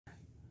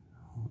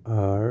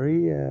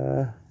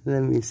Aria,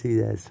 let me see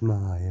that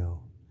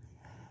smile.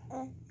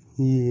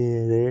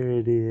 Yeah, there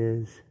it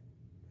is.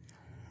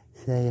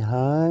 Say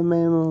hi,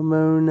 Mama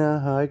Mona.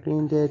 Hi,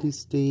 Granddaddy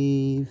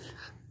Steve.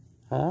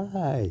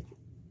 Hi.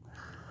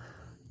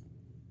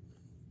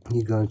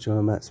 You gonna show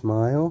him that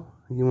smile?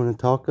 You wanna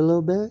talk a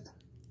little bit?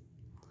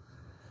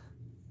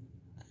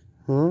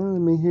 Huh?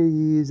 Let me hear you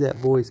use that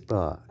voice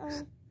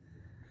box.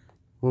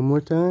 One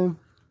more time?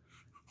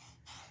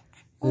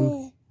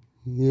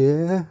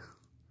 Yeah?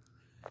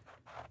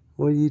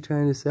 What are you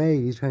trying to say?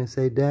 You trying to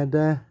say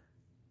Dada?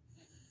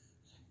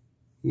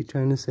 You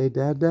trying to say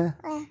Dada?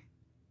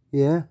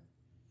 Yeah?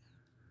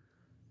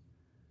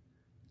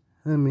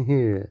 Let me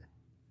hear it.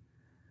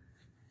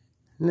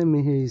 Let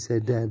me hear you say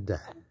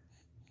Dada.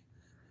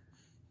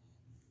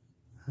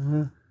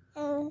 Huh?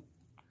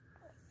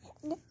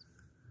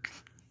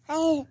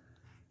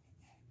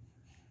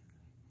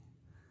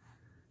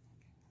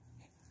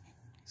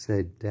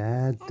 Say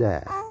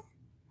Dada.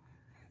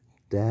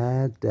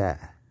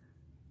 Dada.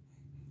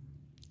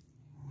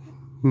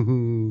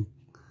 You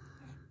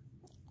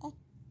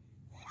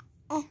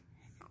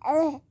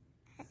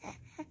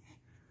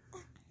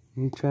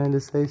trying to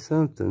say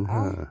something,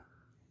 huh?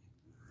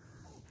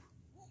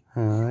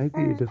 Hi,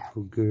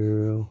 beautiful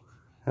girl.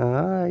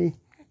 Hi.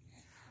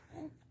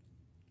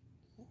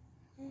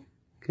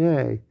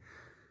 Okay.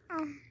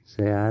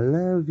 Say I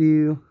love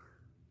you.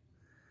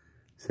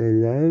 Say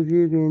love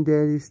you,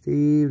 Granddaddy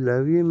Steve.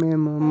 Love you,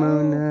 Mama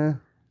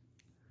Mona.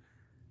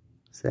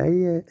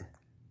 Say it.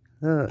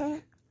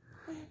 Look.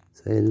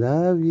 Say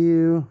love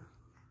you.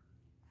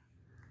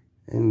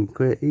 And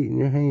quit eating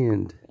your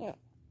hand.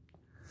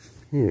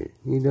 Here,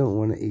 you don't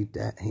want to eat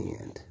that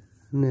hand.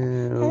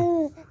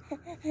 No.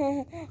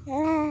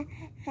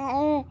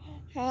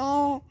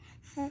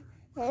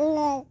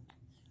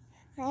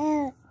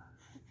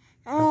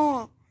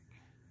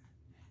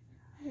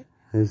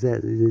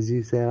 Did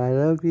you say I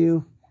love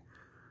you?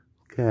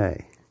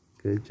 Okay,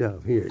 good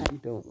job. Here, you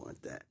don't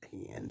want that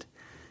hand.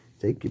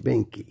 Take your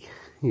binky.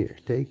 Here,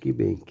 take your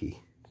binky.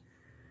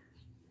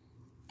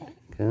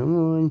 Come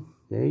on,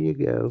 there you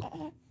go.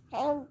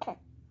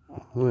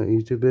 What,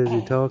 you too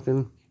busy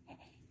talking?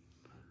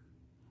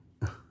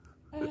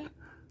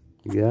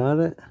 You got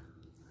it?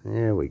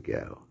 There we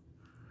go.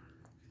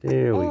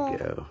 There we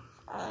go.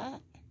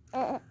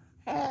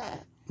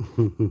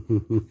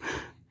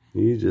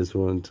 You just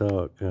want to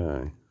talk,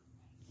 huh?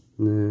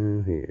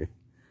 No, here.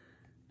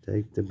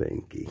 Take the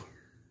binky.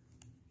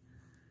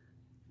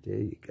 There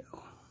you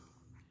go.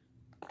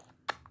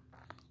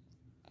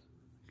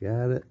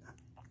 Got it?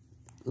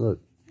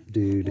 Look,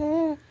 dude.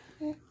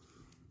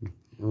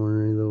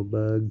 Ornery little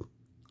bug.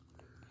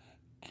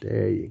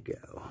 There you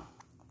go.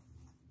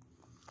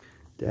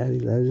 Daddy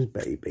loves his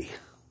baby.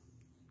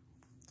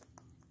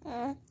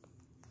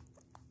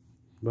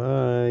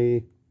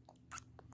 Bye.